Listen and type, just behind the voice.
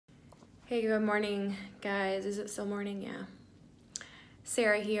Hey, good morning, guys. Is it still morning? Yeah.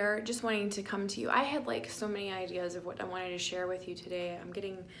 Sarah here, just wanting to come to you. I had like so many ideas of what I wanted to share with you today. I'm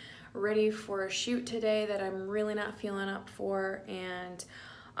getting ready for a shoot today that I'm really not feeling up for, and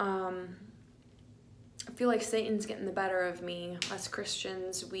I feel like Satan's getting the better of me. Us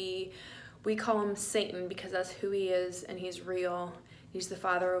Christians, we call him Satan because that's who he is, and he's real. He's the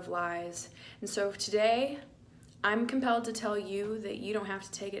father of lies. And so today, I'm compelled to tell you that you don't have to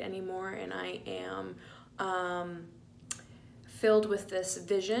take it anymore, and I am filled with this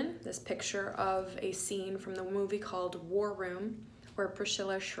vision, this picture of a scene from the movie called War Room, where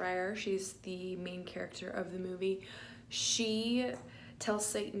Priscilla Shirer, she's the main character of the movie, she tells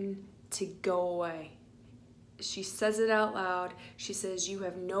Satan to go away. She says it out loud. She says, "You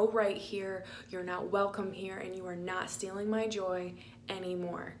have no right here, you're not welcome here, and you are not stealing my joy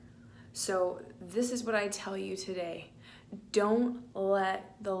anymore." So this is what I tell you today. Don't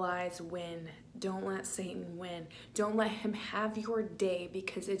let the lies win. Don't let Satan win. Don't let him have your day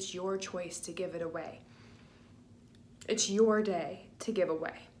because it's your choice to give it away. It's your day to give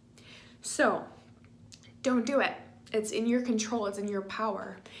away. So don't do it. It's in your control. It's in your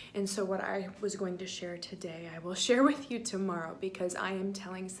power. And so what I was going to share today, I will share with you tomorrow, because I am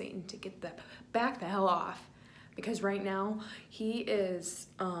telling Satan to get back the hell off. Because right now, he is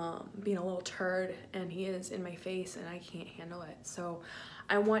being a little turd, and he is in my face, and I can't handle it. So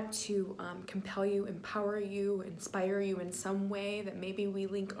I want to compel you, empower you, inspire you in some way, that maybe we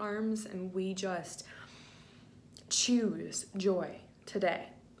link arms and we just choose joy today,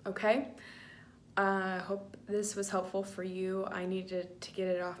 okay? I hope this was helpful for you. I needed to get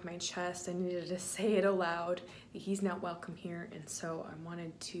it off my chest. I needed to say it aloud. He's not welcome here, and so I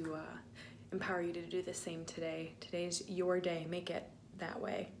wanted to empower you to do the same today. Today's your day. Make it that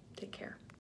way. Take care.